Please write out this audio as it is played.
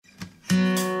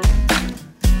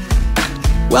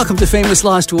Welcome to Famous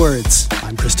Lost Words.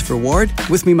 I'm Christopher Ward.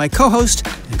 With me, my co-host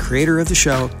and creator of the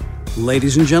show,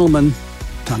 ladies and gentlemen,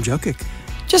 Tom Jokic.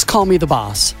 Just call me the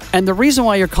boss. And the reason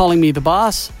why you're calling me the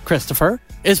boss, Christopher,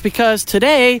 is because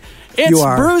today it's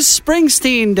Bruce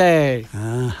Springsteen Day.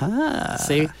 Uh-huh.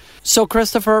 See? So,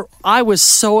 Christopher, I was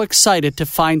so excited to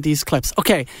find these clips.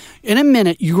 Okay, in a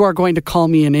minute, you are going to call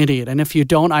me an idiot. And if you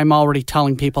don't, I'm already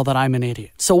telling people that I'm an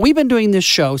idiot. So we've been doing this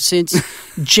show since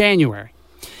January.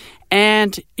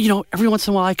 And, you know, every once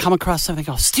in a while I come across something, I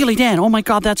go, Steely Dan, oh my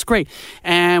God, that's great.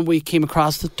 And we came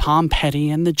across the Tom Petty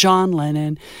and the John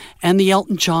Lennon and the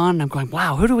Elton John. And I'm going,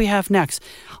 wow, who do we have next?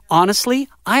 Honestly,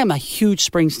 I am a huge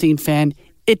Springsteen fan.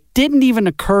 It didn't even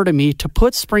occur to me to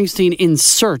put Springsteen in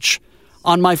search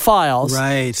on my files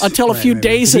until a few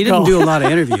days ago. He didn't do a lot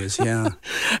of interviews, yeah.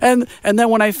 And then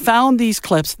when I found these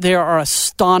clips, they are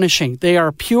astonishing. They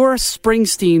are pure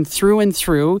Springsteen through and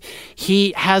through.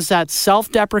 He has that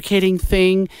self-deprecating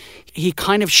thing. He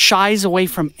kind of shies away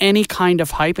from any kind of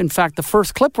hype. In fact, the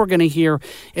first clip we're going to hear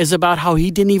is about how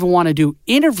he didn't even want to do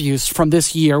interviews from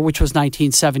this year, which was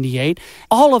 1978.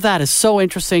 All of that is so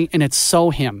interesting, and it's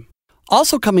so him.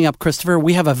 Also coming up, Christopher,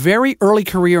 we have a very early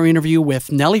career interview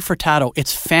with Nelly Furtado.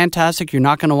 It's fantastic. You're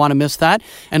not going to want to miss that.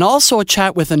 And also a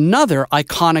chat with another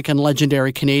iconic and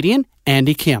legendary Canadian,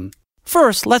 Andy Kim.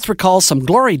 First, let's recall some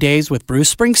glory days with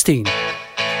Bruce Springsteen.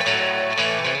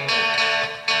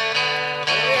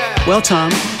 Well,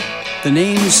 Tom, the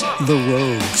names The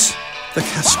Rogues, The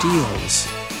Castiles,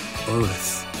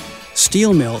 Earth,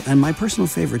 Steel Mill, and my personal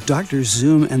favorite, Dr.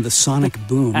 Zoom and the Sonic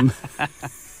Boom,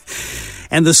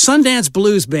 and the Sundance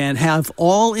Blues Band have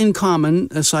all in common,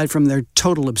 aside from their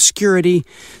total obscurity,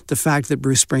 the fact that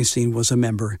Bruce Springsteen was a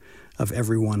member of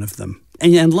every one of them.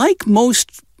 And like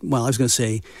most, well, I was going to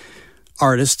say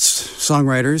artists,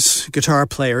 songwriters, guitar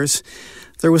players,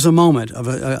 there was a moment of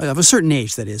a certain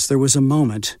age, that is, there was a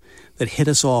moment that hit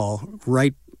us all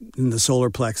right in the solar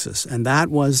plexus. And that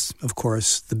was, of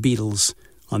course, the Beatles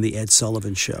on the Ed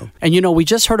Sullivan Show. And, you know, we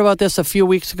just heard about this a few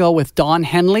weeks ago with Don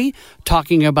Henley,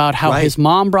 talking about how his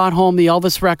mom brought home the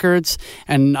Elvis records,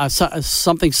 and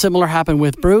something similar happened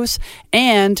with Bruce,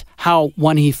 and how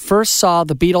when he first saw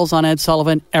the Beatles on Ed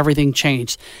Sullivan, everything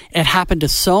changed. It happened to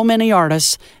so many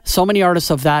artists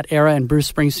of that era, and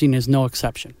Bruce Springsteen is no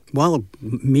exception. Well,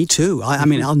 me too. I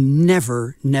mean, I'll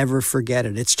never forget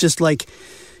it. It's just like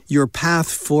your path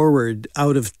forward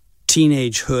out of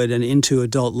teenagehood and into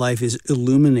adult life is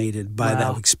illuminated by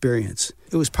that experience.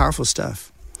 It was powerful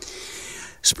stuff.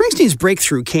 Springsteen's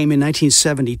breakthrough came in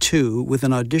 1972 with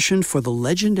an audition for the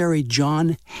legendary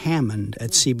John Hammond at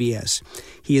CBS.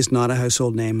 He is not a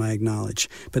household name, I acknowledge,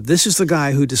 but this is the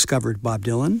guy who discovered Bob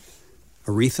Dylan,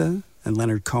 Aretha, and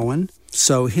Leonard Cohen,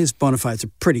 so his bona fides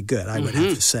are pretty good, I would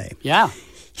have to say. Yeah.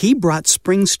 He brought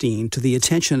Springsteen to the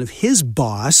attention of his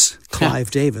boss, Clive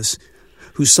Davis,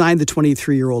 who signed the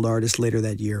 23-year-old artist later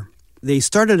that year. They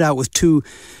started out with two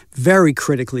very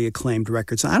critically acclaimed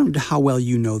records. I don't know how well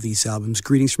you know these albums,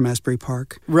 Greetings from Asbury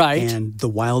Park. Right. And The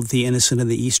Wild, the Innocent, and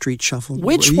the E Street Shuffle.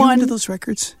 Which Are you one? into those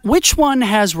records? Which one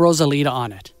has Rosalita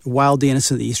on it? Wild, the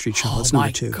Innocent, the E Street Shuffle. It's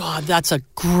number 2. Oh my God, that's a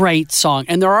great song.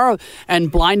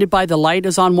 And Blinded by the Light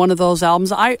is on one of those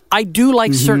albums. I do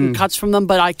like certain cuts from them,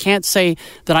 but I can't say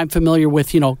that I'm familiar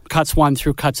with, cuts 1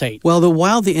 through cuts 8. Well, The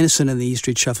Wild, the Innocent, and the E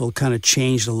Street Shuffle kind of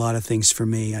changed a lot of things for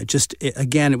me.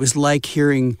 It was like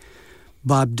hearing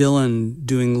Bob Dylan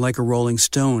doing Like a Rolling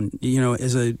Stone.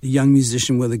 As a young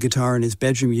musician with a guitar in his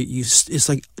bedroom, it's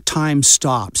like time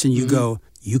stops and you go,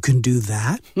 you can do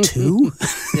that too?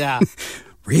 Yeah.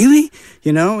 Really?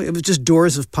 It was just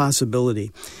doors of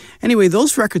possibility. Anyway,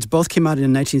 those records both came out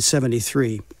in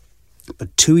 1973.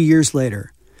 But 2 years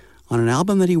later, on an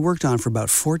album that he worked on for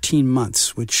about 14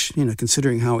 months, which,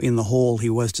 considering how in the hole he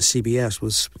was to CBS,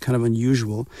 was kind of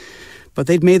unusual. But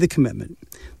they'd made the commitment.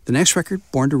 The next record,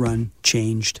 Born to Run,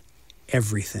 changed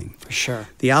everything. For sure.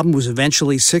 The album was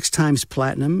eventually 6 times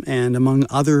platinum, and among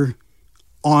other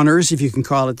honors, if you can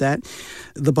call it that,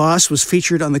 the boss was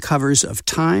featured on the covers of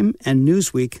Time and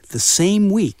Newsweek the same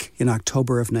week in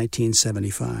October of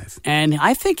 1975. And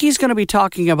I think he's going to be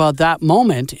talking about that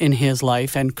moment in his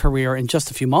life and career in just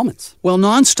a few moments. Well,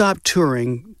 nonstop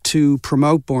touring to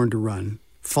promote Born to Run,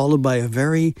 followed by a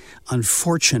very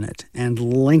unfortunate and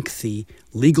lengthy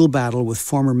legal battle with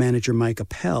former manager Mike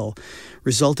Appel,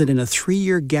 resulted in a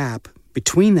 3-year gap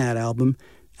between that album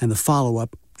and the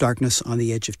follow-up, Darkness on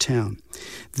the Edge of Town.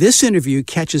 This interview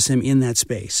catches him in that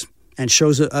space and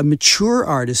shows a mature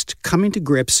artist coming to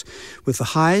grips with the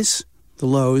highs, the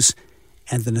lows,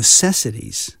 and the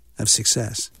necessities of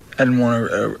success. I didn't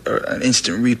want an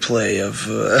instant replay of,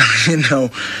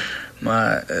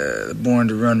 my Born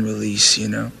to Run release,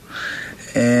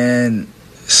 And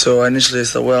so initially I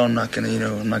thought, well, I'm not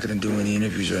gonna do any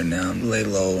interviews right now. I'm lay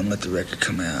low and let the record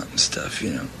come out and stuff,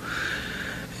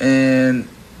 And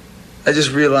I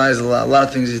just realized a lot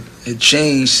of things had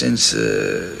changed since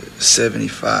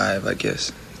 75, I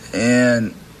guess.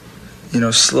 And,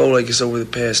 slowly, I guess over the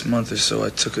past month or so, I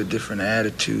took a different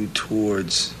attitude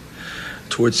towards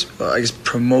I guess,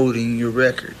 promoting your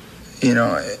record.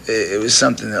 It was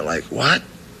something that, like, what?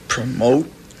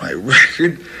 Promote my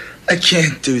record? I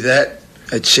can't do that.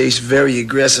 I chased very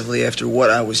aggressively after what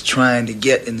I was trying to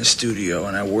get in the studio,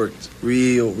 and I worked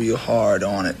real hard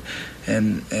on it,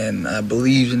 and I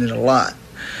believed in it a lot.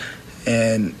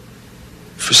 And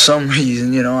for some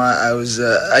reason, I was,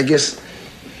 I guess,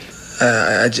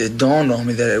 it dawned on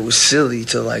me that it was silly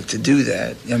to do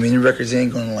that. I mean, the records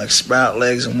ain't gonna sprout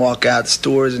legs and walk out the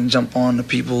stores and jump on the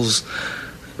people's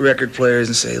record players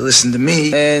and say, listen to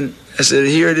me. And I said,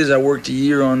 here it is. I worked a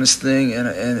year on this thing,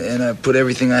 and I put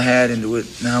everything I had into it.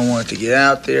 Now I want it to get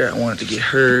out there. I want it to get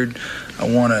heard. I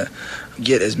want to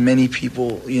get as many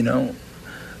people,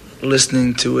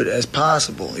 listening to it as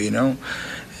possible,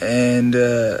 And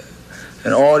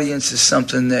an audience is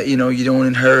something that, you don't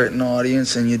inherit an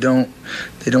audience, and they don't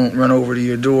run over to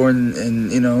your door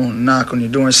and knock on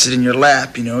your door and sit in your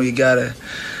lap. I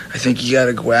think you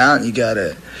gotta go out and you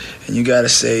gotta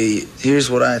say,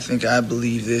 here's what I think, I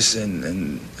believe this,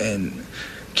 and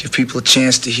give people a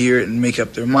chance to hear it and make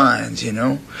up their minds.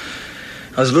 I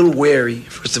was a little wary,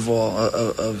 first of all,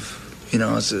 of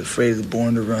I was afraid of the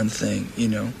Born to Run thing.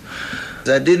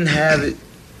 I didn't have it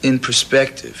in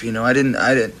perspective. I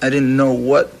didn't know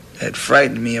what had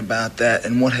frightened me about that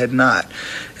and what had not,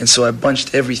 and so I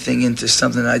bunched everything into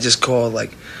something I just called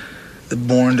the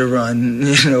Born to Run,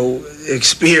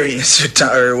 experience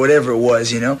or whatever it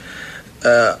was.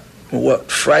 What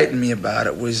frightened me about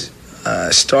it was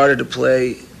I started to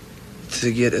play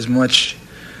to get as much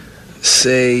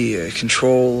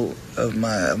control of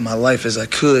my life as I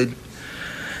could,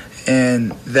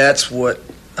 and that's what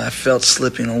I felt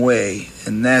slipping away,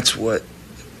 and that's what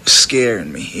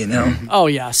scaring me, Oh,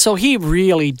 yeah. So he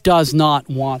really does not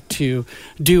want to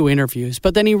do interviews,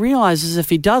 but then he realizes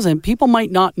if he doesn't, people might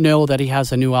not know that he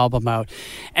has a new album out,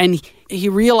 and he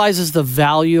realizes the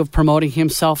value of promoting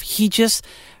himself. He just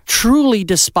truly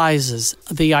despises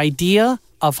the idea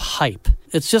of hype.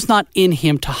 It's just not in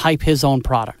him to hype his own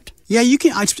product. Yeah, you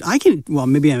can. I can. Well,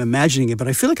 maybe I'm imagining it, but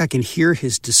I feel like I can hear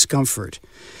his discomfort.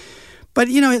 But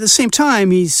at the same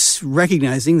time, he's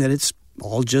recognizing that it's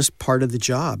all just part of the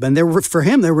job, and there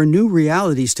were new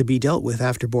realities to be dealt with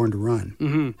after Born to Run.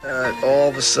 Mm-hmm. All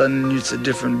of a sudden, it's a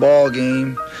different ball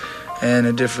game and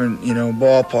a different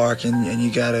ballpark, and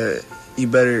you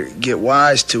better get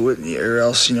wise to it, or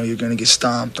else you're going to get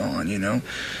stomped on.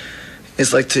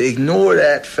 It's like to ignore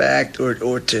that fact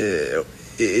or to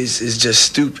is just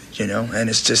stupid, and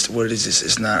it's just what it is.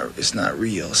 It's not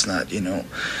real. It's not,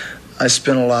 I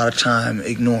spent a lot of time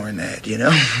ignoring that,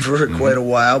 for quite a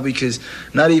while, because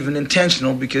not even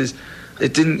intentional, because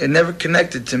it never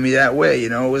connected to me that way.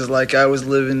 It was like I was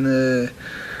living my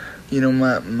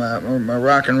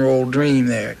rock and roll dream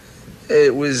there.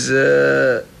 It was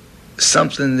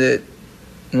something that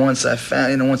once I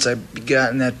found, once I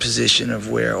got in that position of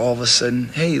where all of a sudden,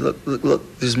 hey,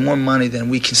 look, there's more money than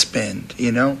we can spend,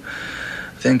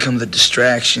 Then come the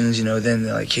distractions, then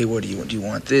they're like, hey, what do you want? Do you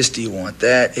want this? Do you want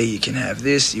that? Hey, you can have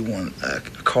this. Do you want a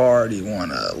car? Do you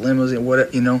want a limousine?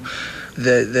 What,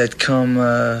 that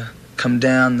come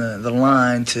down the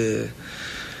line to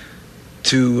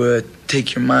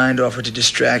take your mind off, or to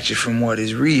distract you from what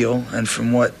is real and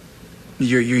from what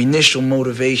your initial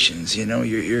motivations,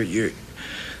 your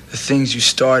the things you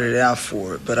started out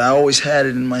for. But I always had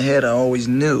it in my head. I always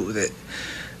knew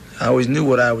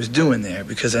what I was doing there,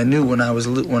 because I knew when I was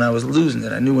losing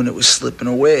it. I knew when it was slipping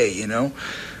away.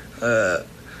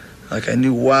 Like I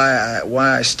knew why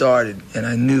I started, and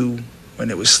I knew when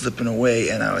it was slipping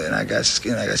away, and I got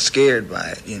scared by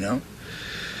it.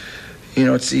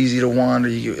 It's easy to wander.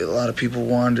 A lot of people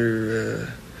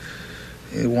wander.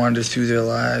 They wander through their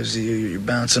lives. You're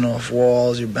bouncing off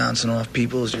walls. You're bouncing off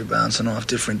people. You're bouncing off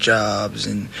different jobs,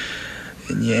 and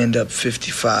you end up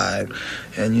 55,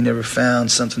 and you never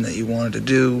found something that you wanted to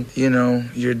do.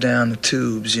 You're down the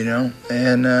tubes. And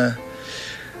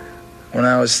when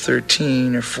I was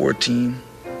 13 or 14,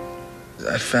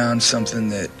 I found something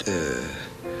that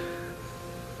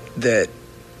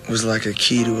was like a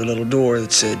key to a little door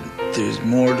that said, "There's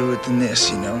more to it than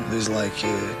this." There's like.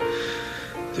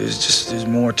 There's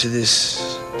more to this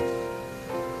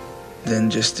than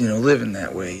just, living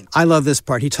that way. I love this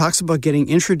part. He talks about getting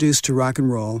introduced to rock and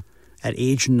roll at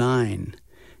age 9.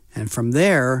 And from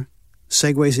there,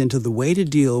 segues into the way to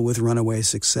deal with runaway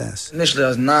success. Initially, I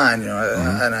was 9,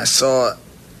 and I saw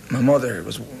my mother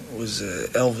was an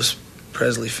Elvis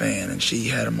Presley fan, and she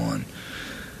had him on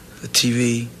the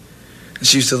TV, and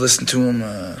she used to listen to him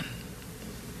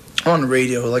on the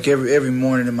radio, like every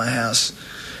morning in my house.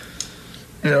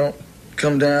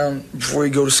 Come down before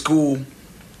you go to school.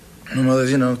 My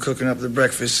mother's, cooking up the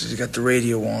breakfast. She got the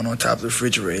radio on top of the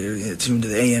refrigerator, tuned to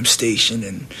the AM station,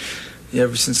 and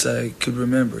ever since I could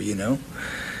remember,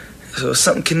 So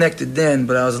something connected then,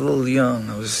 but I was a little young.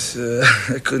 I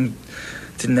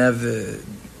didn't have the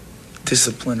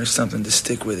discipline or something to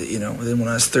stick with it, Then when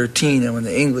I was 13, and when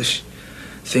the English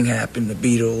thing happened, the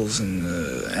Beatles and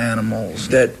the Animals,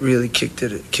 that really kicked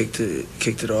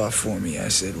it off for me. I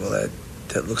said, well,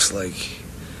 that looks like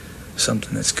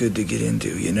something that's good to get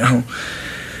into,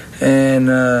 And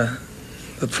the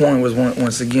point was,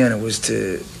 once again, it was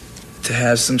to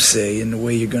have some say in the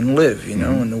way you're going to live,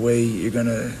 and the way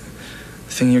the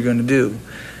thing you're going to do.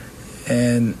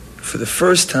 And for the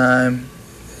first time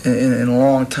in a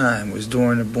long time, it was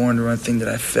during the Born to Run thing that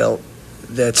I felt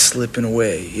that slipping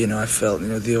away. I felt,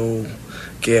 the old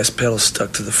gas pedal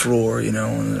stuck to the floor, in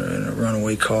a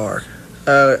runaway car.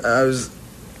 I was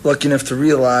lucky enough to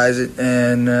realize it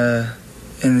and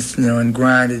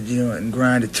grind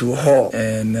it to a halt.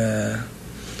 And there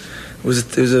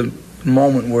was a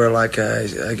moment where, like,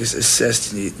 I guess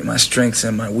assessed my strengths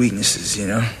and my weaknesses,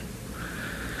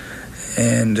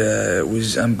 And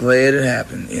I'm glad it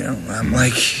happened, I'm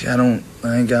like,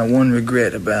 I ain't got one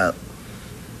regret about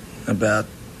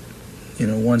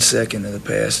 1 second of the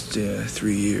past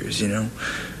 3 years,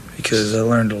 because I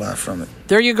learned a lot from it.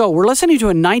 There you go. We're listening to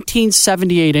a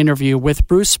 1978 interview with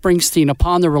Bruce Springsteen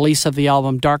upon the release of the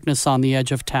album Darkness on the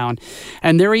Edge of Town.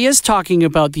 And there he is talking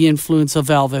about the influence of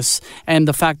Elvis and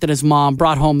the fact that his mom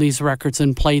brought home these records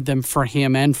and played them for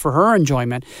him and for her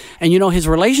enjoyment. And, his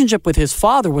relationship with his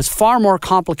father was far more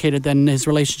complicated than his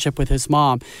relationship with his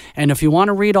mom. And if you want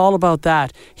to read all about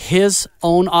that, his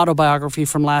own autobiography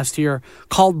from last year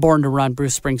called Born to Run,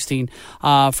 Bruce Springsteen,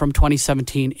 from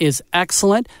 2017, is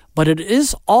excellent. But it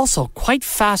is also quite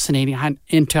fascinating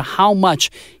into how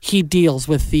much he deals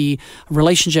with the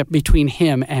relationship between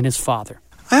him and his father.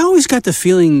 I always got the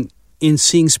feeling in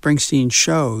seeing Springsteen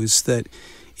shows that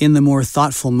in the more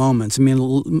thoughtful moments, a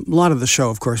lot of the show,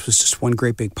 of course, was just one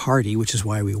great big party, which is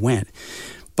why we went.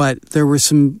 But there were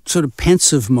some sort of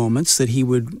pensive moments that he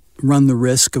would run the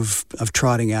risk of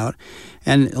trotting out.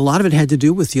 And a lot of it had to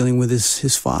do with dealing with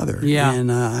his father. Yeah. And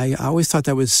I always thought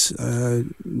that was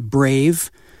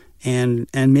brave and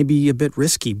maybe a bit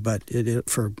risky, but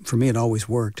for me it always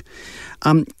worked.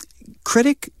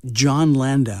 Critic John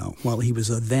Landau, while he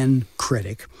was a then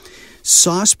critic,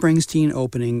 saw Springsteen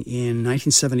opening in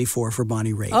 1974 for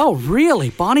Bonnie Raitt. Oh,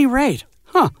 really? Bonnie Raitt?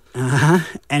 Huh.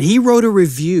 And he wrote a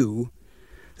review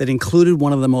that included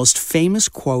one of the most famous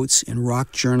quotes in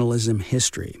rock journalism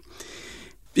history.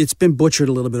 It's been butchered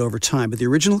a little bit over time, but the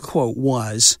original quote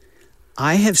was,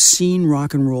 "I have seen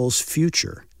rock and roll's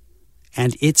future,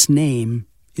 and its name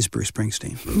is Bruce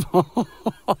Springsteen."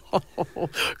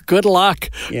 Good luck.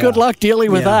 Yeah. Good luck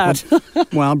dealing with that.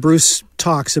 Well, Bruce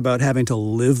talks about having to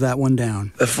live that one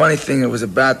down. The funny thing that was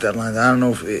about that line, I don't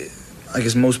know I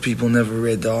guess most people never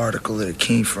read the article that it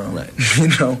came from, right.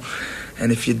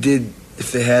 And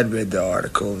if they had read the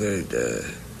article,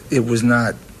 it was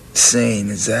not saying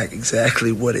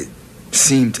exactly what it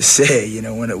seemed to say,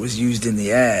 when it was used in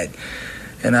the ad.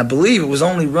 And I believe it was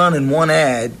only run in one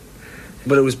ad,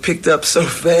 but it was picked up so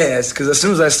fast, because as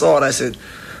soon as I saw it, I said,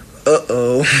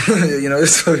 uh-oh,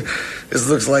 this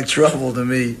looks like trouble to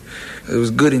me. It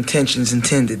was good intentions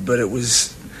intended, but it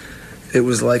was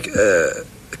like a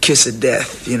kiss of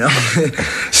death,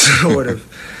 sort of.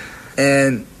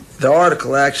 And the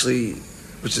article actually,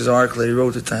 which is the article that he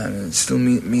wrote at the time, and it still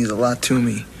means a lot to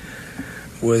me,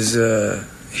 was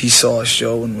he saw a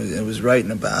show and was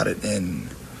writing about it, and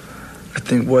I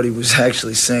think what he was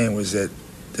actually saying was that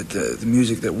the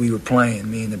music that we were playing,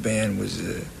 me and the band, was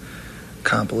a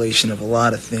compilation of a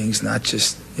lot of things, not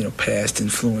just past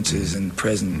influences and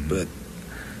present, but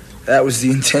that was the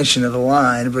intention of the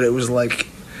line. But it was like,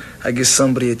 I guess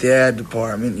somebody at the ad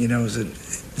department, said,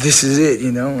 "This is it,"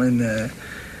 and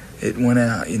it went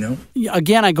out,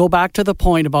 Again, I go back to the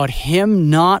point about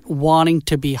him not wanting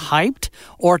to be hyped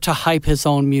or to hype his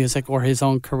own music or his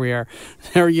own career.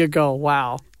 There you go.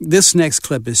 Wow. This next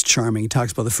clip is charming. He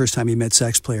talks about the first time he met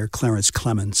sax player Clarence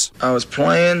Clemons. I was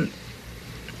playing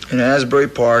in Asbury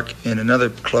Park in another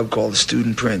club called the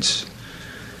Student Prince.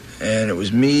 And it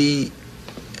was me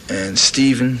and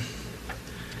Steven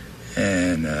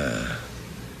and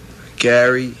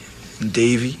Gary and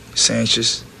Davey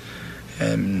Sanchez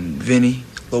and Vinny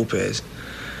Lopez.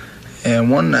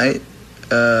 And one night,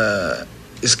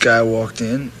 this guy walked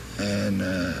in, and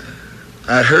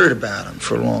I'd heard about him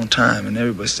for a long time, and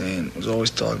everybody was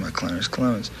always talking about Clarence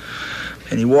Clemons.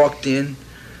 And he walked in,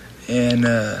 and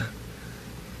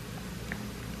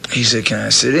he said, "Can I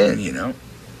sit in, you know?"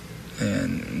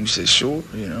 And we said, "Sure,"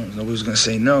 you know. Nobody was going to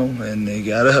say no. And they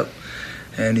got up,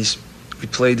 and we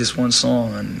played this one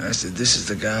song, and I said, "This is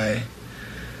the guy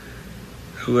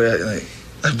who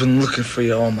I've been looking for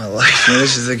you all my life. You know,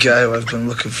 this is the guy who I've been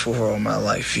looking for all my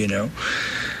life, you know."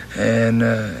 And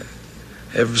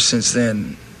ever since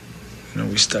then, you know,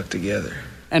 we stuck together.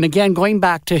 And again, going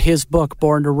back to his book,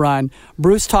 Born to Run,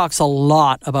 Bruce talks a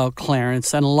lot about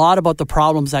Clarence and a lot about the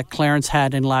problems that Clarence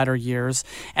had in latter years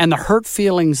and the hurt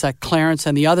feelings that Clarence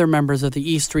and the other members of the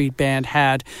E Street Band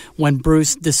had when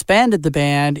Bruce disbanded the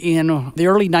band in the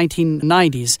early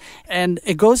 1990s. And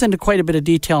it goes into quite a bit of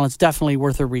detail, and it's definitely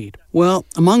worth a read. Well,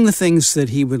 among the things that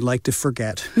he would like to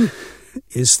forget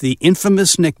is the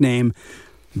infamous nickname,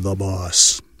 The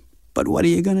Boss. But what are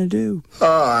you going to do?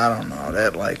 Oh, I don't know.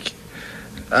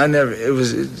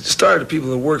 It started with people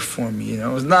that worked for me, you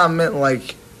know. It was not meant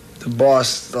like the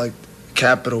boss, like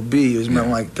capital B. It was meant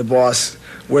like the boss,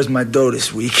 where's my dough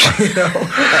this week, you know.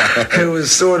 It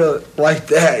was sort of like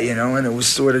that, you know, and it was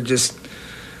sort of just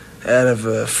out of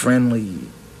a friendly,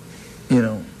 you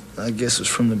know, I guess it was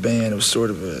from the band. It was sort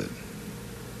of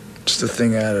just a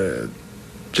thing out of,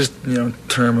 just, you know,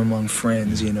 term among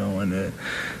friends, you know, and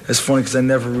it's funny because I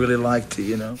never really liked it,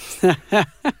 you know.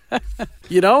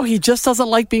 You know, he just doesn't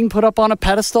like being put up on a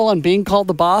pedestal, and being called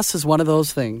the boss is one of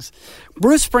those things.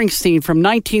 Bruce Springsteen from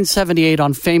 1978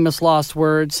 on Famous Lost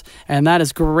Words, and that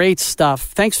is great stuff.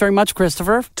 Thanks very much,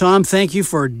 Christopher. Tom, thank you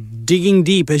for digging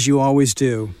deep as you always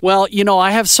do. Well, you know,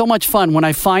 I have so much fun when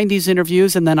I find these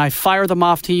interviews and then I fire them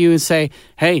off to you and say,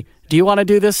 hey, do you want to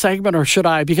do this segment or should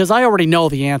I? Because I already know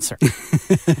the answer.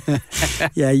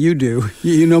 Yeah, you do.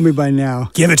 You know me by now.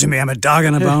 Give it to me. I'm a dog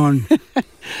on a bone.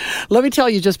 Let me tell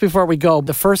you just before we go,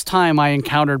 the first time I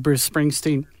encountered Bruce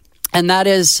Springsteen, and that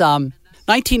is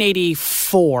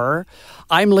 1984.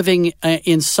 I'm living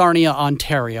in Sarnia,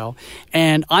 Ontario,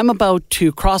 and I'm about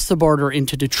to cross the border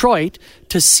into Detroit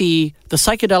to see the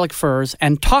Psychedelic Furs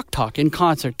and Talk Talk in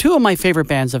concert, two of my favorite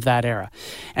bands of that era.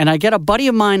 And I get a buddy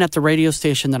of mine at the radio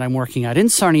station that I'm working at in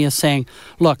Sarnia saying,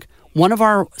 look, one of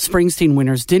our Springsteen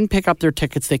winners didn't pick up their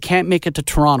tickets. They can't make it to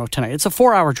Toronto tonight. It's a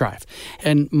 4-hour drive.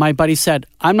 And my buddy said,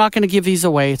 I'm not going to give these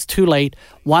away. It's too late.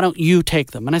 Why don't you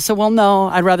take them? And I said, well, no,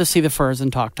 I'd rather see the Furs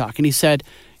and Talk Talk. And he said,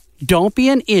 don't be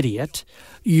an idiot.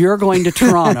 You're going to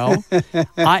Toronto.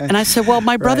 And I said, well,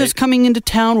 my brother's coming into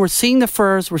town. We're seeing the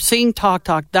Furs. We're seeing Talk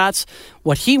Talk. That's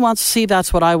what he wants to see.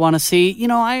 That's what I want to see. You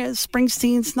know,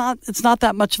 Springsteen's it's not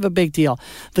that much of a big deal.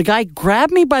 The guy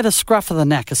grabbed me by the scruff of the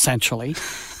neck, essentially,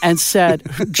 and said,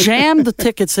 jammed the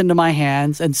tickets into my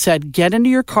hands and said, get into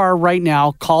your car right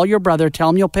now. Call your brother. Tell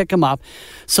him you'll pick him up.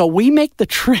 So we make the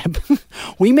trip.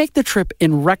 We make the trip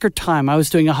in record time. I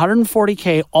was doing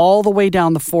 140K all the way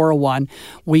down the 401.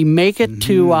 We make it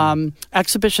to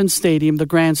Exhibition Stadium, the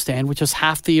grandstand, which is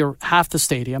half the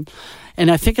stadium. And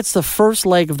I think it's the first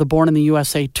leg of the Born in the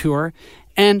USA tour.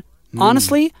 And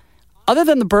honestly, other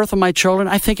than the birth of my children,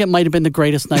 I think it might have been the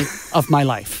greatest night of my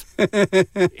life.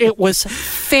 It was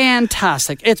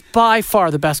fantastic. It's by far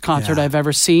the best concert I've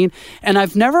ever seen. And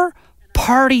I've never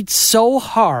partied so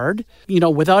hard, you know,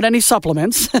 without any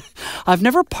supplements. I've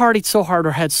never partied so hard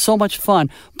or had so much fun,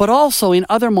 but also in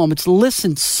other moments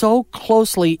listened so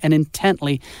closely and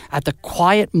intently at the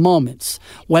quiet moments,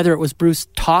 whether it was Bruce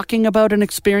talking about an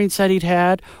experience that he'd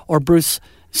had or Bruce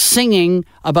singing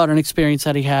about an experience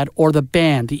that he had, or the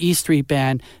band, the E Street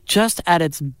Band, just at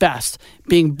its best,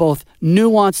 being both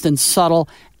nuanced and subtle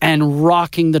and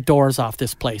rocking the doors off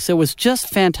this place. It was just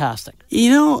fantastic.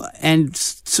 You know, and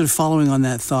sort of following on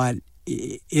that thought,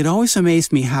 it always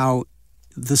amazed me how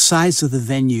the size of the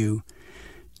venue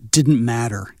didn't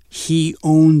matter. He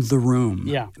owned the room.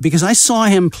 Yeah. Because I saw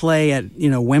him play at,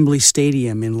 Wembley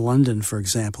Stadium in London, for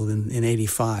example, in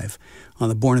 85 on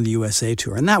the Born in the USA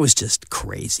tour. And that was just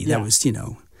crazy. Yeah. That was,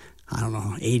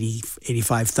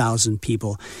 85,000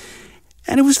 people.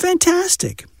 And it was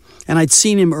fantastic. And I'd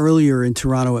seen him earlier in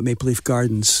Toronto at Maple Leaf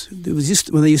Gardens. It was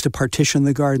just when they used to partition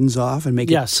the gardens off and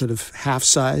make it sort of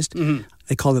half-sized. Mm-hmm.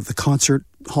 They called it the concert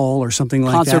hall or something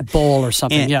like that. Concert bowl or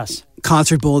something, yes.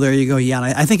 Concert bowl, there you go. Yeah, and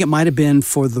I think it might have been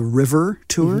for the River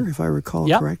tour, if I recall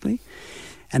correctly.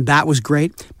 And that was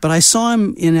great. But I saw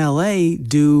him in L.A.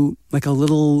 do like a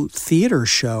little theater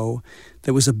show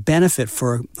that was a benefit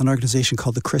for an organization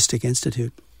called the Christic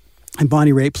Institute. And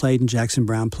Bonnie Raitt played and Jackson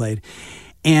Browne played.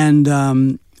 And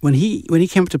when he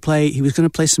came up to play, he was going to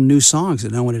play some new songs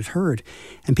that no one had heard.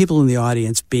 And people in the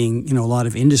audience, being, a lot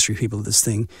of industry people at this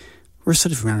thing, were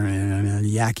sort of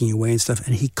yakking away and stuff.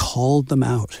 And he called them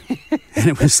out. And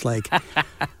it was like,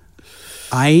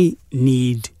 I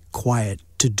need quiet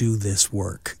to do this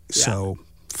work. Yeah. So,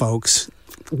 folks,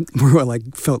 we were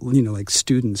felt like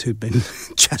students who'd been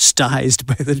chastised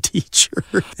by the teacher.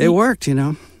 It worked,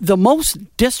 The most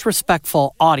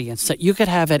disrespectful audience that you could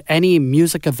have at any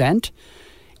music event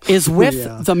is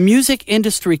with the music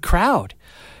industry crowd,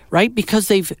 right? Because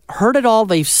they've heard it all,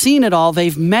 they've seen it all,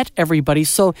 they've met everybody,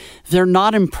 so they're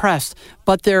not impressed.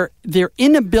 But their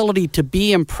inability to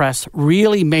be impressed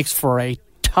really makes for a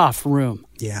tough room.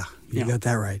 Yeah. You got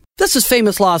that right. This is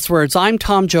Famous Lost Words. I'm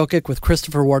Tom Jokic with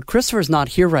Christopher Ward. Christopher's not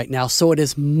here right now, so it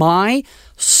is my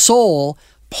sole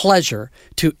pleasure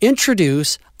to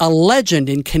introduce a legend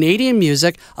in Canadian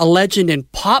music, a legend in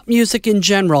pop music in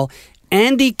general,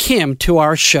 Andy Kim, to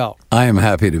our show. I am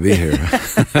happy to be here.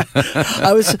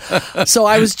 I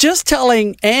was just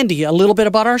telling Andy a little bit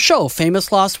about our show,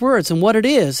 Famous Lost Words, and what it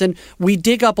is. And we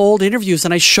dig up old interviews,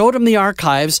 and I showed him the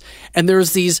archives, and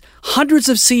there's these hundreds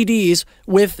of CDs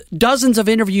with dozens of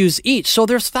interviews each. So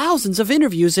there's thousands of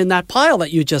interviews in that pile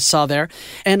that you just saw there.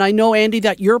 And I know, Andy,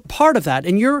 that you're part of that.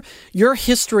 And your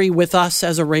history with us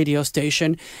as a radio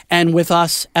station and with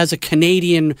us as a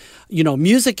Canadian,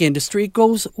 music industry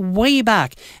goes way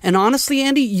back. And honestly,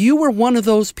 Andy, you were one of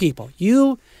those people.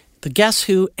 You, the Guess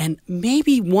Who, and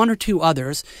maybe one or two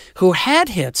others who had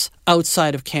hits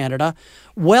outside of Canada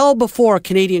well before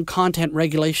Canadian content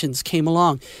regulations came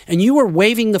along. And you were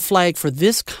waving the flag for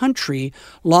this country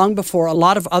long before a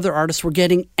lot of other artists were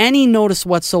getting any notice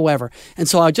whatsoever. And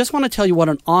so I just want to tell you what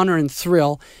an honor and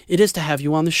thrill it is to have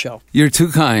you on the show. You're too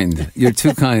kind. You're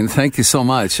too kind. Thank you so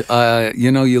much.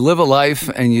 You live a life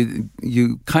and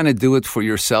you kind of do it for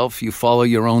yourself. You follow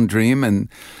your own dream and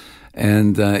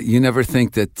you never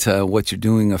think that what you're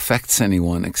doing affects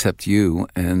anyone except you.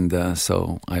 And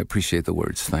so I appreciate the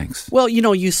words. Thanks. Well,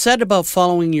 you said about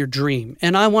following your dream,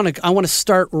 and I want to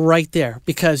start right there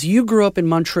because you grew up in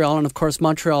Montreal, and of course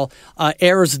Montreal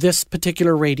airs this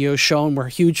particular radio show, and we're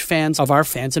huge fans of our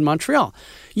fans in Montreal.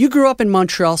 You grew up in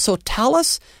Montreal, so tell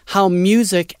us how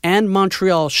music and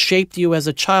Montreal shaped you as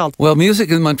a child. Well, music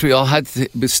in Montreal had to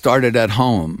be started at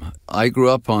home. I grew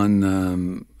up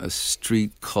on a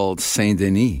street called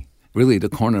Saint-Denis, really the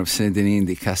corner of Saint-Denis and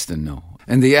de Castelnau.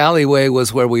 And the alleyway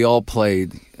was where we all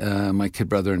played, my kid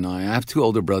brother and I. I have two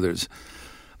older brothers.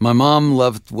 My mom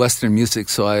loved Western music,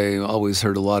 so I always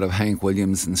heard a lot of Hank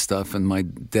Williams and stuff. And my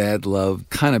dad loved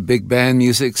kind of big band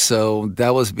music, so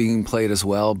that was being played as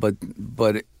well. But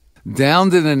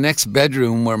down to the next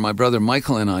bedroom where my brother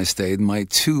Michael and I stayed, my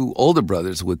two older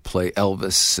brothers would play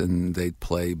Elvis, and they'd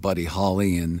play Buddy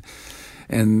Holly, and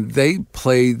they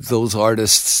played those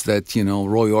artists that,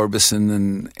 Roy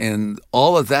Orbison and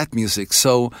all of that music.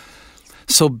 So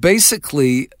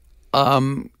basically,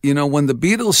 when the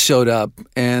Beatles showed up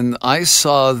and I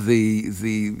saw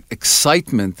the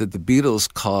excitement that the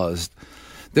Beatles caused,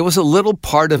 there was a little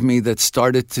part of me that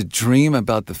started to dream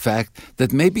about the fact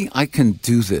that maybe I can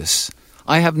do this.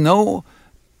 I have no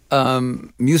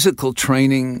musical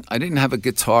training. I didn't have a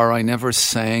guitar. I never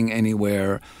sang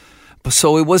anywhere.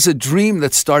 So it was a dream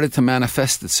that started to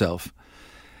manifest itself.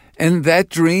 And that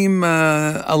dream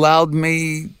allowed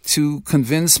me to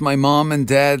convince my mom and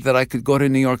dad that I could go to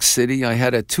New York City. I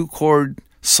had a 2-chord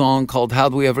song called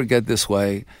How'd We Ever Get This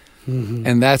Way? Mm-hmm.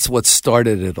 And that's what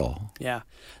started it all. Yeah.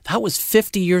 That was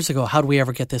 50 years ago. How'd we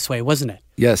ever get this way, wasn't it?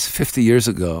 Yes, 50 years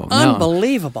ago.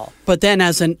 Unbelievable. No. But then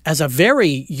as a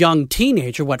very young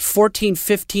teenager, 14,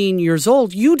 15 years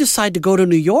old, you decide to go to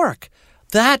New York.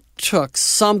 That took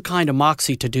some kind of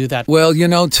moxie to do that. Well,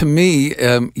 to me,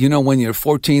 when you're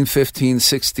 14, 15,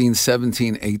 16,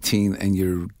 17, 18, and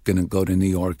you're going to go to New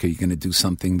York or you're going to do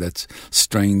something that's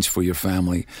strange for your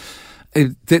family,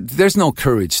 there's no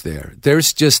courage there.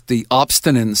 There's just the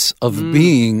obstinance of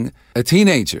being a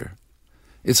teenager.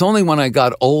 It's only when I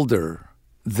got older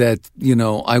that,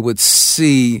 I would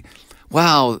see,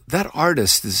 wow, that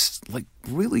artist is like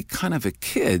really kind of a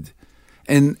kid.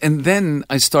 And then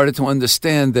I started to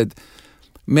understand that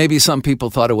maybe some people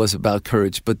thought it was about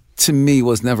courage, but to me it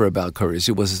was never about courage.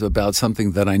 It was about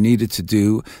something that I needed to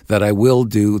do, that I will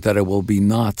do, that I will be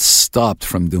not stopped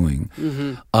from doing,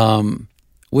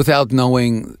 without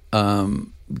knowing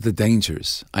the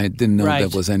dangers. I didn't know there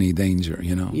was any danger,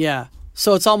 Yeah.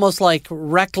 So it's almost like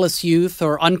reckless youth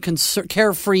or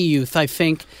carefree youth, I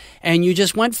think, and you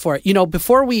just went for it.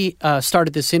 Before we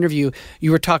started this interview,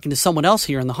 you were talking to someone else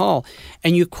here in the hall,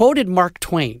 and you quoted Mark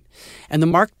Twain. And the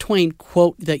Mark Twain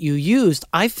quote that you used,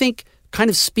 I think, kind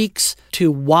of speaks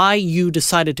to why you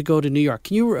decided to go to New York.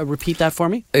 Can you repeat that for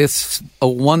me? It's a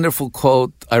wonderful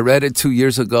quote. I read it 2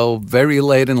 years ago, very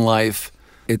late in life.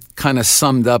 It kind of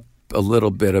summed up a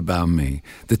little bit about me.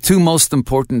 The two most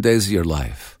important days of your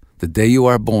life, the day you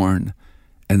are born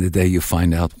and the day you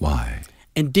find out why.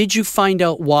 And did you find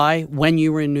out why when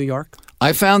you were in New York?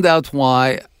 I found out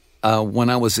why when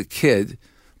I was a kid,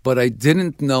 but I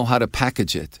didn't know how to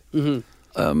package it.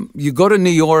 You go to New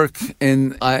York,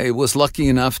 and I was lucky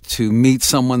enough to meet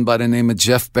someone by the name of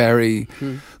Jeff Barry,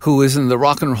 who is in the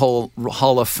Rock and Roll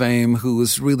Hall of Fame, who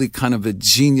was really kind of a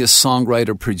genius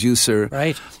songwriter, producer.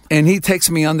 Right. And he takes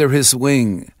me under his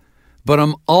wing. But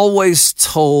I'm always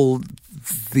told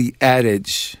the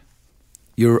adage,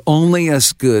 you're only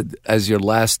as good as your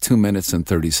last 2 minutes and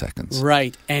 30 seconds.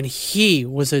 Right. And he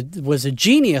was a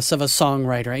genius of a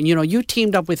songwriter. And, you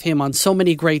teamed up with him on so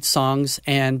many great songs.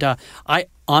 And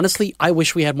I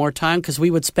wish we had more time because we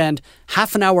would spend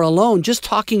half an hour alone just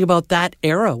talking about that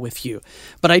era with you.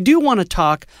 But I do want to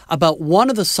talk about one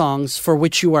of the songs for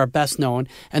which you are best known,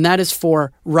 and that is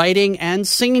for writing and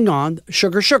singing on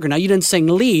Sugar Sugar. Now, you didn't sing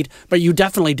lead, but you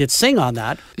definitely did sing on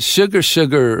that. Sugar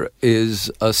Sugar is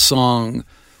a song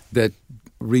that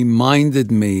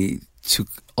reminded me to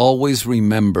always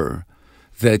remember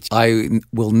that I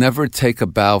will never take a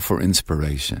bow for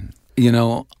inspiration.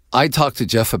 I talked to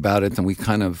Jeff about it, and we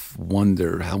kind of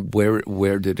wonder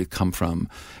where did it come from.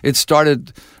 It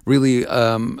started really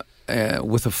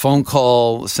with a phone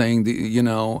call saying,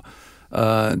 Donnie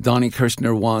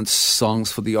Kirshner wants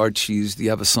songs for the Archies. Do you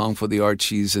have a song for the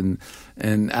Archies? And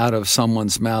out of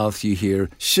someone's mouth you hear,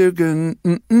 sugar,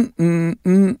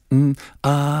 honey,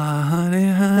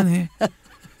 honey.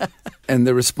 And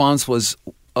the response was,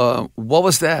 what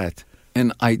was that?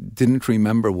 And I didn't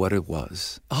remember what it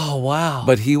was. Oh, wow.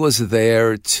 But he was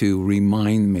there to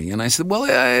remind me. And I said, well,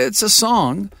 it's a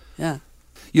song. Yeah.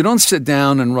 You don't sit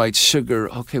down and write sugar.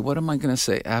 Okay, what am I going to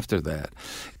say after that?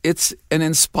 It's an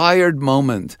inspired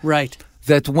moment. Right.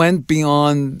 That went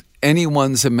beyond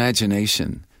anyone's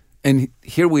imagination. And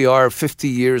here we are 50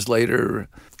 years later.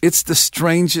 It's the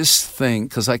strangest thing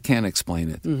because I can't explain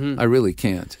it. I really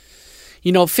can't.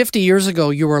 50 years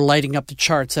ago, you were lighting up the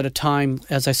charts at a time,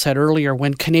 as I said earlier,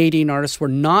 when Canadian artists were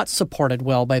not supported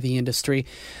well by the industry.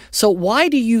 So why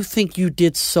do you think you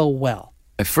did so well?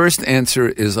 My first answer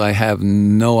is I have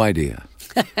no idea.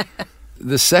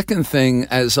 The second thing,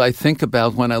 as I think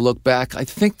about when I look back, I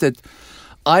think that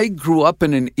I grew up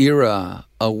in an era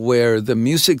where the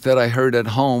music that I heard at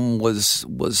home was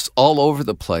all over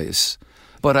the place.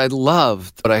 But I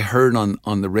loved what I heard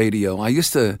on the radio. I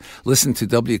used to listen to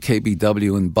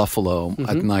WKBW in Buffalo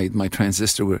at night. My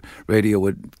transistor radio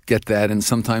would get that, and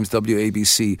sometimes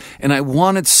WABC. And I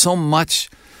wanted so much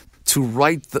to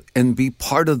write and be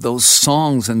part of those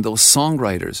songs and those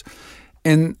songwriters.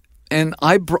 And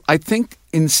I think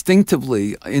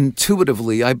instinctively,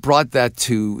 intuitively, I brought that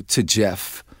to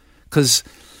Jeff because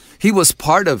he was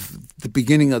part of the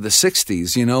beginning of the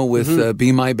 60s, with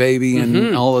Be My Baby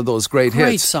and all of those great hits.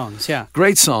 Great songs, yeah.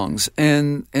 Great songs.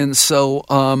 And so,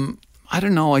 I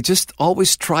don't know, I just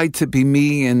always tried to be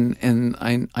me, and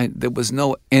I there was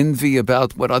no envy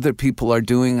about what other people are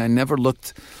doing. I never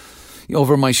looked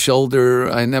over my shoulder.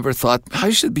 I never thought,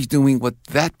 I should be doing what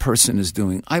that person is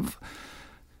doing.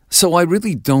 So I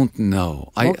really don't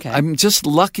know. I'm just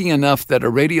lucky enough that a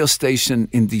radio station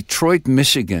in Detroit,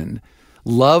 Michigan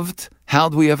loved How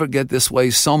Do We Ever Get This Way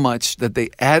so much that they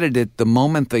added it the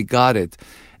moment they got it.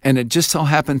 And it just so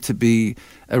happened to be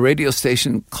a radio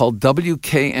station called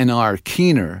WKNR,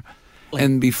 Keener.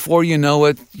 And before you know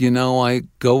it, I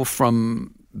go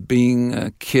from being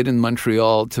a kid in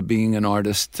Montreal to being an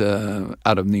artist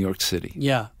out of New York City.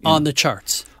 Yeah, on the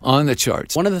charts. On the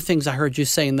charts. One of the things I heard you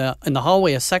say in the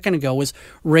hallway a second ago was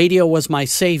radio was my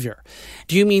savior.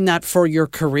 Do you mean that for your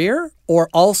career or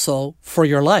also for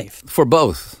your life? For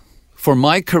both. For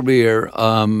my career,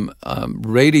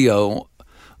 radio.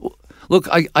 Look,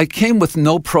 I came with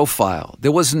no profile.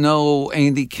 There was no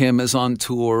Andy Kim is on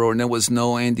tour, or there was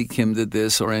no Andy Kim did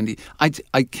this or Andy.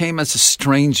 I came as a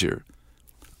stranger.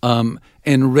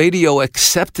 And radio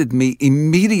accepted me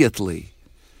immediately.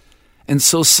 And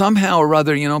so somehow or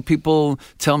other, people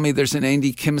tell me there's an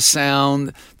Andy Kim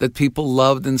sound that people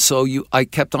loved, and so I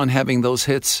kept on having those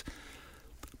hits.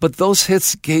 But those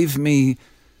hits gave me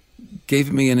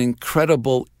an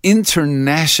incredible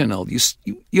international.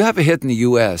 You have a hit in the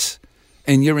U.S.,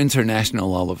 and you're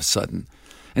international all of a sudden.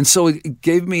 And so it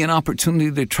gave me an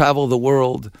opportunity to travel the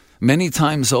world many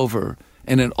times over.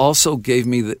 And it also gave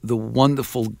me the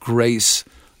wonderful grace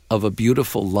of a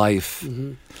beautiful life.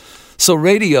 So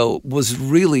radio was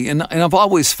really, and I've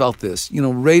always felt this,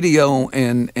 radio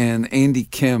and Andy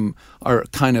Kim are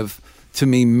kind of, to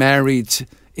me, married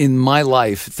in my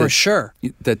life. For sure.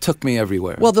 That took me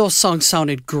everywhere. Well, those songs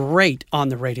sounded great on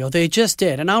the radio. They just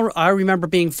did. And I remember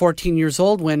being 14 years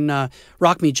old when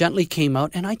Rock Me Gently came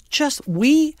out, and I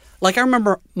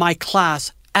remember my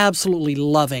class absolutely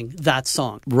loving that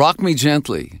song. Rock Me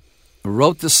Gently. I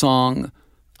wrote the song.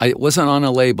 It wasn't on a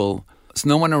label. There's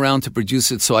no one around to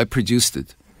produce it, so I produced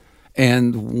it.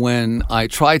 And when I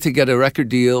tried to get a record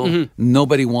deal,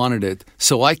 nobody wanted it.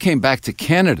 So I came back to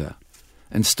Canada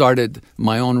and started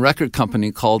my own record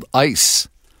company called ICE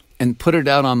and put it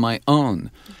out on my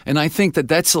own. And I think that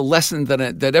that's a lesson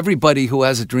that everybody who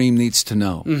has a dream needs to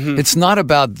know. It's not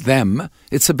about them.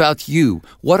 It's about you.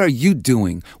 What are you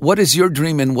doing? What is your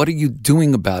dream and what are you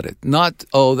doing about it? Not,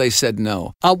 they said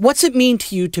no. What's it mean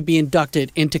to you to be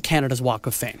inducted into Canada's Walk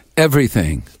of Fame?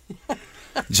 Everything.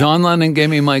 John Lennon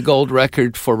gave me my gold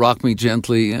record for Rock Me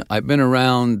Gently. I've been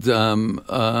around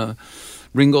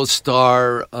Ringo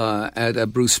Starr at a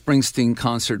Bruce Springsteen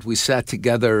concert. We sat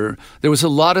together. There was a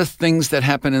lot of things that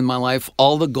happened in my life,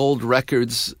 all the gold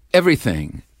records,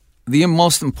 everything. The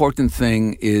most important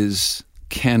thing is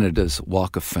Canada's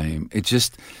Walk of Fame.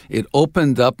 It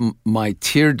opened up my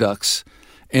tear ducts,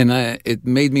 and it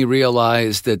made me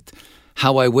realize that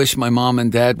how I wish my mom and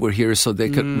dad were here so they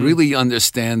could really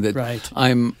understand that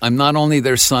I'm not only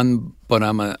their son, but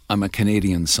I'm a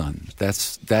Canadian son.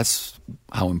 That's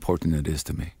how important it is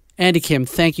to me. Andy Kim,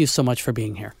 thank you so much for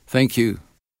being here. Thank you.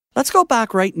 Let's go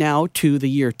back right now to the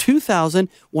year 2000,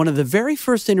 one of the very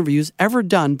first interviews ever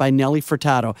done by Nelly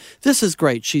Furtado. This is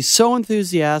great. She's so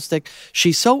enthusiastic.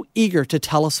 She's so eager to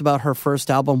tell us about her first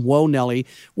album, Whoa, Nelly,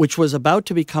 which was about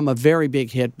to become a very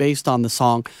big hit based on the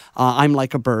song I'm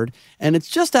Like a Bird. And it's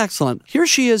just excellent. Here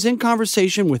she is in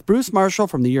conversation with Bruce Marshall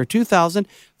from the year 2000,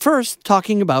 first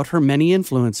talking about her many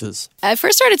influences. I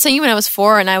first started singing when I was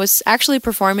 4, and I was actually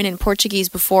performing in Portuguese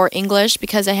before English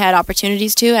because I had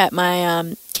opportunities to at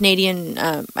my Canadian,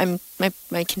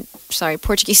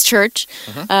 Portuguese church,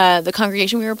 the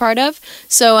congregation we were part of.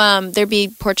 So there'd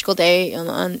be Portugal Day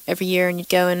on every year, and you'd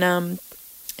go and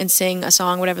sing a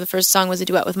song, whatever the first song was, a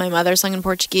duet with my mother, sung in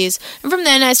Portuguese. And from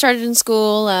then I started in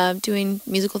school doing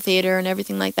musical theater and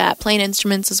everything like that, playing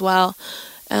instruments as well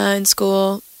in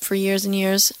school for years and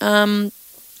years. And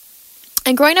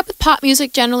growing up with pop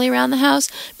music generally around the house,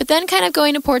 but then kind of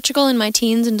going to Portugal in my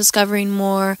teens and discovering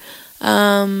more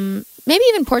maybe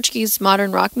even Portuguese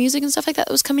modern rock music and stuff like that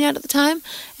was coming out at the time.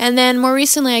 And then more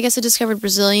recently, I guess I discovered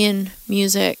Brazilian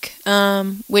music,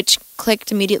 which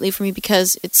clicked immediately for me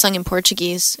because it's sung in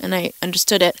Portuguese and I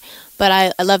understood it. But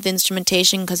I love the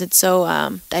instrumentation because it's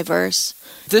so diverse.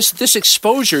 This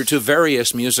exposure to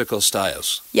various musical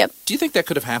styles. Yep. Do you think that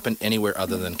could have happened anywhere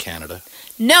other than Canada?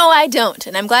 No, I don't.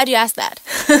 And I'm glad you asked that.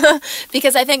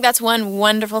 Because I think that's one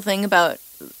wonderful thing about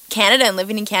Canada and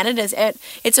living in Canada is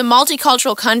it's a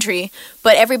multicultural country,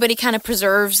 but everybody kind of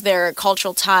preserves their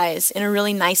cultural ties in a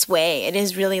really nice way. It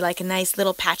is really like a nice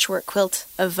little patchwork quilt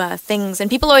of things. And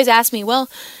people always ask me, well,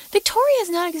 Victoria is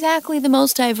not exactly the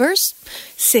most diverse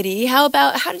city. How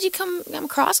did you come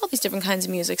across all these different kinds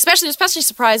of music? Especially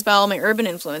surprised by all my urban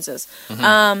influences.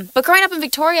 But growing up in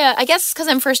Victoria, I guess because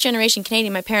I'm first generation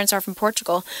Canadian, my parents are from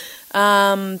Portugal.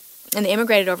 And they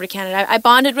immigrated over to Canada. I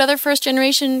bonded with other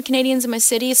first-generation Canadians in my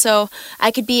city, so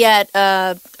I could be at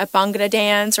a Bhangra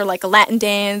dance or like a Latin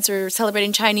dance or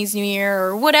celebrating Chinese New Year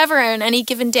or whatever on any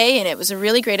given day, and it was a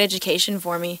really great education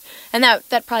for me. And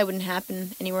that probably wouldn't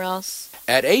happen anywhere else.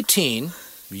 At 18,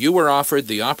 you were offered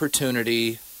the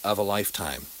opportunity of a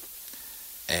lifetime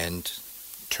and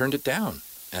turned it down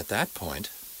at that point.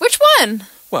 Which one?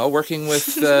 Well, working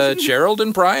with Gerald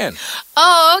and Brian.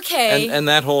 Oh, okay. And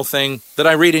that whole thing that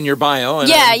I read in your bio. And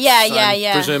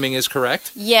I'm presuming is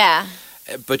correct. Yeah.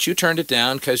 But you turned it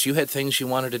down because you had things you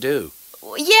wanted to do.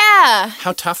 Yeah.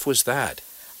 How tough was that?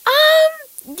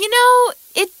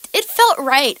 It felt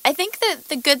right. I think that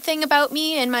the good thing about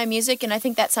me and my music, and I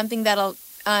think that's something that'll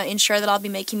ensure that I'll be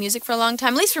making music for a long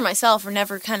time, at least for myself, or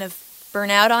never kind of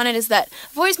burn out on it, is that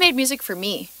I've always made music for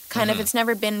me. It's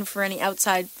never been for any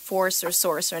outside force or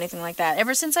source or anything like that.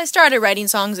 Ever since I started writing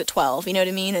songs at 12, you know what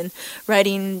I mean? And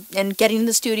writing and getting in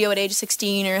the studio at age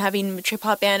 16 or having a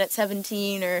trip-hop band at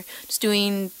 17 or just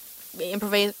doing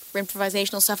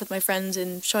improvisational stuff with my friends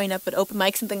and showing up at open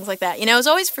mics and things like that. You know, it was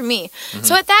always for me.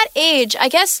 So at that age, I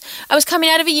guess I was coming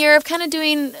out of a year of kind of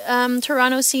doing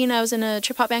Toronto scene. I was in a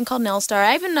trip-hop band called Nelstar.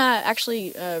 I even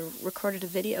actually recorded a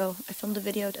video. I filmed a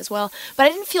video as well. But I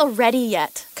didn't feel ready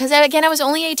yet. Because, again, I was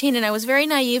only 18 and I was very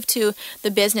naive to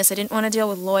the business. I didn't want to deal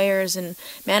with lawyers and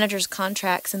managers'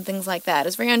 contracts and things like that. I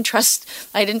was very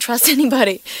I didn't trust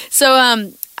anybody.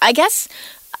 So I guess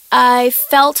I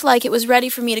felt like it was ready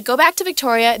for me to go back to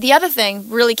Victoria. The other thing,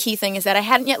 really key thing, is that I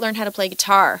hadn't yet learned how to play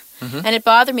guitar. And it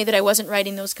bothered me that I wasn't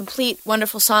writing those complete,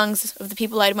 wonderful songs of the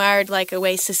people I admired, like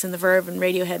Oasis and The Verve and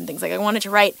Radiohead and things like that. I wanted to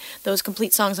write those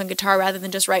complete songs on guitar rather than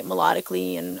just write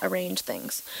melodically and arrange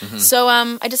things. So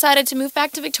I decided to move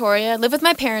back to Victoria, live with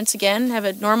my parents again, have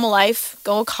a normal life,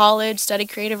 go to college, study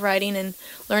creative writing, and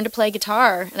learn to play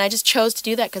guitar. And I just chose to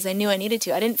do that because I knew I needed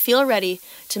to. I didn't feel ready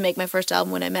to make my first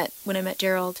album when I met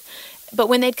Gerald. But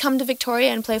when they'd come to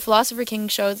Victoria and play Philosopher King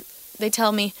shows, they'd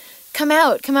tell me, come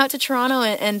out to Toronto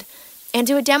and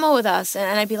do a demo with us.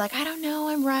 And I'd be like, I don't know,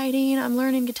 I'm writing, I'm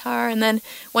learning guitar. And then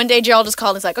one day Gerald just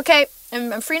called and was like, okay,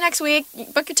 I'm free next week,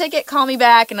 book a ticket, call me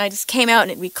back. And I just came out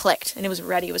and we clicked and it was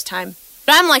ready, it was time.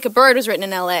 But I'm Like a Bird was written in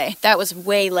LA. That was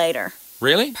way later.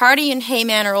 Really? Party and Hey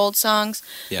Man are old songs.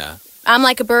 Yeah. I'm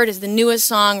Like a Bird is the newest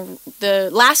song, the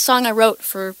last song I wrote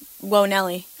for Whoa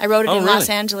Nelly. I wrote it in Los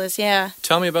Angeles, yeah.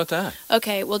 Tell me about that.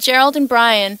 Okay, well, Gerald and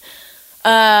Brian,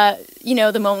 you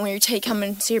know, the moment where you come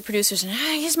and see your producers and,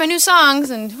 here's my new songs,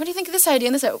 and what do you think of this idea?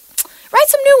 And this, write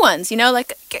some new ones, you know,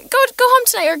 like, go home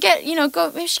tonight, or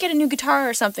maybe you should get a new guitar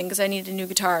or something, because I needed a new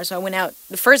guitar. So I went out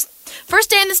the first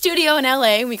day in the studio in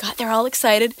LA, and we got there all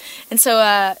excited. And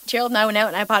so Gerald and I went out,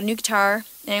 and I bought a new guitar,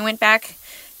 and I went back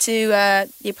to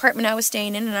the apartment I was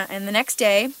staying in, and the next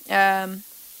day,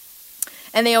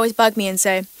 and they always bug me and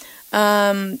say,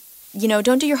 you know,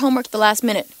 don't do your homework at the last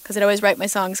minute, because I'd always write my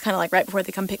songs kind of like right before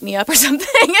they come pick me up or something.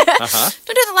 Don't do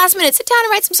it at the last minute. Sit down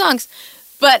and write some songs.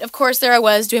 But, of course, there I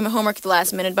was doing my homework at the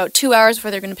last minute, about 2 hours before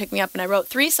they were going to pick me up, and I wrote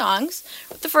 3 songs.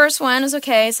 The first one was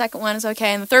okay, the second one was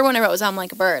okay, and the third one I wrote was I'm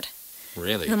Like a Bird.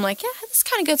 Really? And I'm like, yeah, this is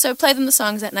kind of good, so I played them the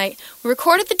songs that night. We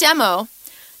recorded the demo,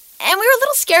 and we were a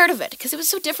little scared of it, because it was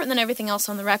so different than everything else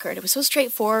on the record. It was so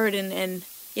straightforward and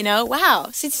you know, wow,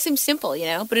 it seems simple, you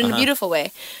know, but in a beautiful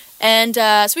way. And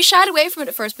so we shied away from it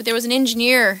at first, but there was an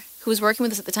engineer who was working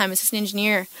with us at the time, assistant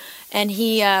engineer, and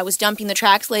he was dumping the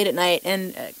tracks late at night,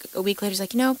 and a week later he's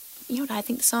like, you know what I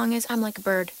think the song is? I'm Like a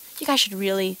Bird. You guys should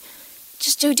really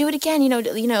just do it again, you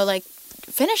know, like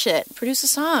finish it, produce a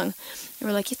song. And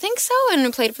we're like, you think so? And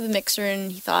we played it for the mixer,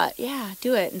 and he thought, yeah,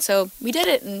 do it. And so we did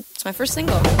it, and it's my first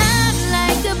single. I'm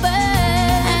like a bird,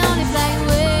 I only fly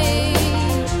away.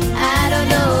 I don't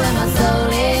know where my soul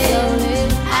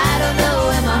is. I don't know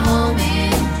where my home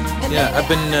is. Yeah, I've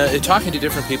been talking to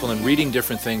different people and reading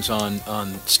different things on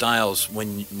styles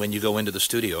when you go into the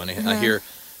studio, and I hear,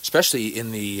 especially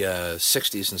in the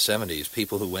 60s and 70s,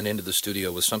 people who went into the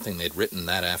studio with something they'd written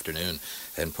that afternoon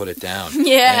and put it down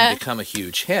and become a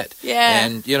huge hit. Yeah.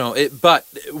 And, you know, but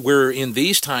we're in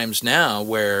these times now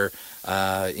where,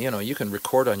 you know, you can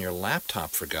record on your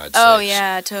laptop, for God's sakes. Oh,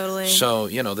 yeah, totally. So,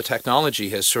 you know, the technology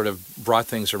has sort of brought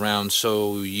things around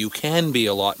so you can be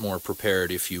a lot more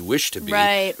prepared if you wish to be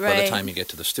by the time you get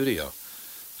to the studio.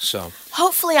 So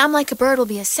hopefully I'm Like a Bird will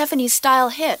be a 70s style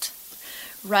hit.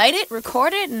 Write it,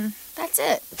 record it, and that's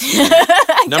it.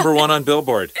 Number 1 on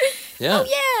Billboard. Yeah. Oh,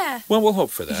 yeah. Well, we'll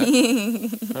hope for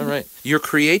that. All right. Your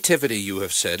creativity, you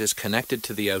have said, is connected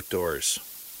to the outdoors.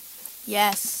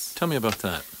 Yes. Tell me about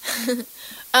that.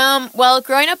 Well,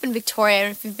 growing up in Victoria, I don't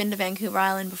know if you've been to Vancouver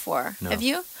Island before. No. Have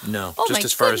you? No, oh, just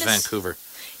as far as Vancouver.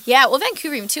 Yeah, well,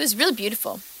 Vancouver even, too, is really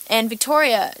beautiful. And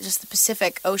Victoria, just the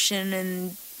Pacific Ocean,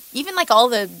 and even, like, all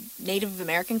the Native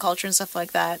American culture and stuff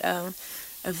like that,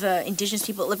 of the indigenous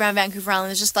people that live around Vancouver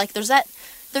Island. It's just like there's that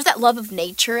love of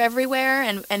nature everywhere,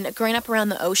 and growing up around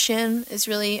the ocean is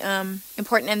really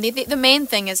important. And the main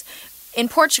thing is in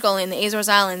Portugal, in the Azores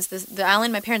Islands, the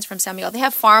island my parents are from, San Miguel, they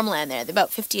have farmland there. They're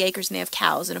about 50 acres, and they have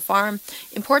cows and a farm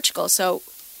in Portugal. So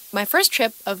my first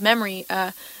trip of memory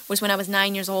was when I was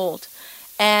 9 years old.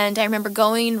 And I remember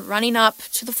running up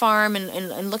to the farm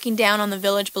and looking down on the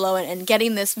village below it and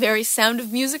getting this very Sound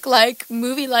of Music-like,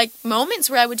 movie-like moments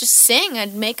where I would just sing.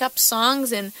 I'd make up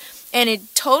songs, and I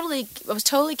was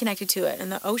totally connected to it.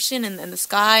 And the ocean and the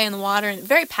sky and the water, and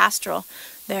very pastoral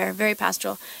there, very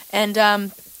pastoral. And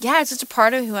yeah, it's just a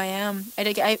part of who I am. I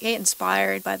get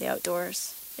inspired by the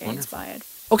outdoors. Very inspired.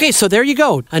 Okay, so there you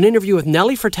go. An interview with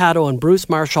Nelly Furtado and Bruce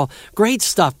Marshall. Great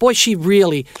stuff. Boy, she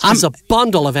really is a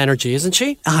bundle of energy, isn't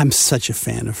she? I'm such a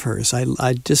fan of hers.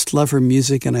 I just love her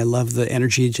music, and I love the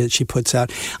energy that she puts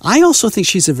out. I also think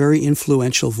she's a very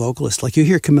influential vocalist. Like you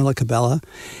hear Camila Cabello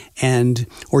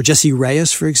or Jessie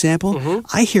Reyes, for example. Mm-hmm.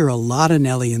 I hear a lot of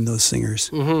Nelly in those singers.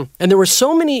 Mm-hmm. And there was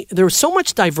so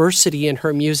much diversity in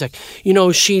her music. You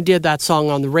know, she did that song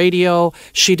on the radio.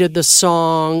 She did the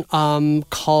song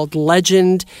called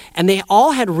Legend, and they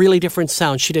all had really different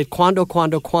sounds. She did Cuando,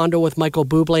 Cuando, Cuando with Michael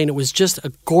Bublé, and it was just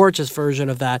a gorgeous version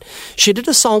of that. She did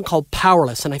a song called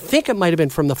Powerless, and I think it might have been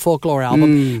from the Folklore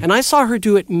album. And I saw her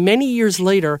do it many years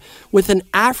later with an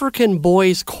African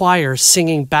boys choir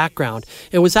singing background.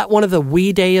 It was at one of the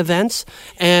We Day events,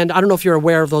 and I don't know if you're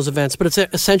aware of those events, but it's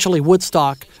essentially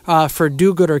Woodstock for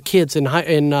do-gooder kids in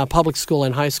public school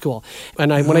and high school.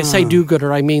 And when I say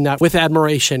do-gooder, I mean that with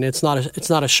admiration. It's not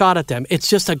a shot at them. It's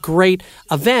just a great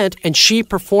event, and she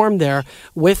performed there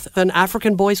with an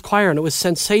African boys choir, and it was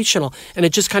sensational. And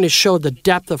it just kind of showed the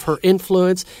depth of her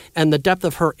influence and the depth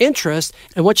of her interest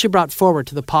and what she brought forward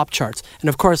to the pop charts. And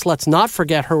of course, let's not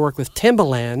forget her work with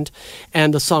Timbaland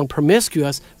and the song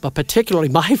Promiscuous, but particularly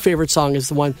my favorite song is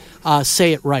the one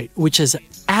Say It Right, which is an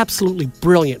absolutely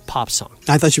brilliant pop song.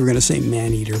 I thought you were going to say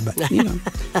Man-Eater, but you know.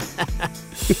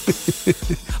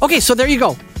 Okay, so there you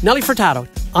go. Nelly Furtado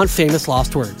on Famous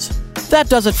Lost Words. That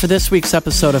does it for this week's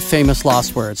episode of Famous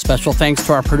Lost Words. Special thanks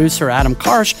to our producer, Adam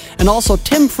Karsh, and also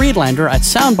Tim Friedlander at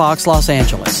Soundbox Los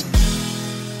Angeles.